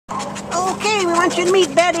want you to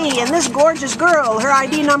meet Betty and this gorgeous girl. Her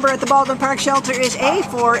ID number at the Baldwin Park shelter is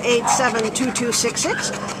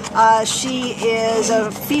A4872266. She is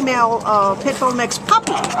a female pit bull mixed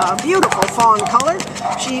puppy, beautiful fawn color.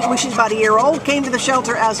 She's about a year old, came to the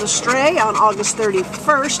shelter as a stray on August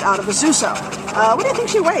 31st out of Azusa. What do you think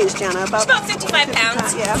she weighs, Jenna? About 55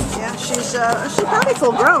 pounds. Yeah. She's probably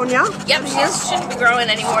full grown, yeah? Yep, she shouldn't be growing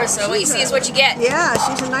anymore, so what you see is what you get. Yeah,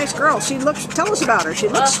 she's a nice girl. Tell us about her. She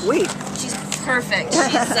looks sweet. She's perfect.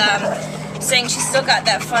 She's saying she's still got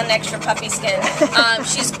that fun extra puppy skin.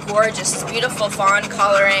 She's gorgeous. She's beautiful fawn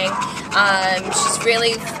coloring. She's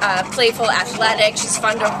really playful, athletic. She's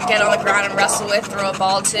fun to get on the ground and wrestle with, throw a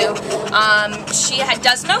ball to. She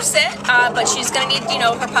does no sit, but she's going to need,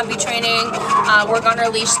 her puppy training, work on her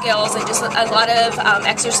leash skills, and just a lot of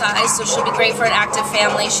exercise. So she'll be great for an active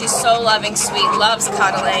family. She's so loving, sweet, loves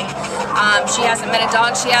cuddling. She hasn't met a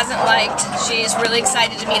dog she hasn't liked. She's really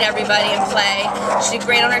excited to meet everybody and play. She'd be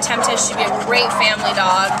great on her temp test. She'd be a great family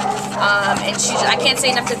dog. And I can't say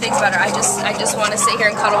enough good things about her. I just want to sit here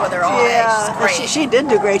and cuddle with her all day. Yeah, she did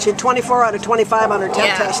do great. She had 24 out of 25 on her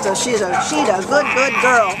temp test. So she's a good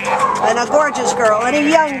girl, and a gorgeous girl, and a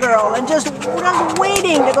young girl, and just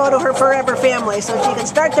waiting to go to her forever family so she can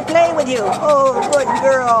start to play with you. Oh, good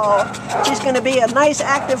girl. She's going to be a nice,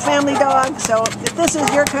 active family dog. So if this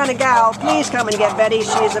is your kind of gal, please come and get Betty.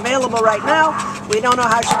 She's available right now. We don't know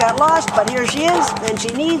how she got lost, but here she is, and she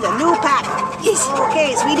needs a new pack. Yes.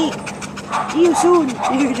 Okay, sweetie. See you soon.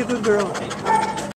 You're a good girl.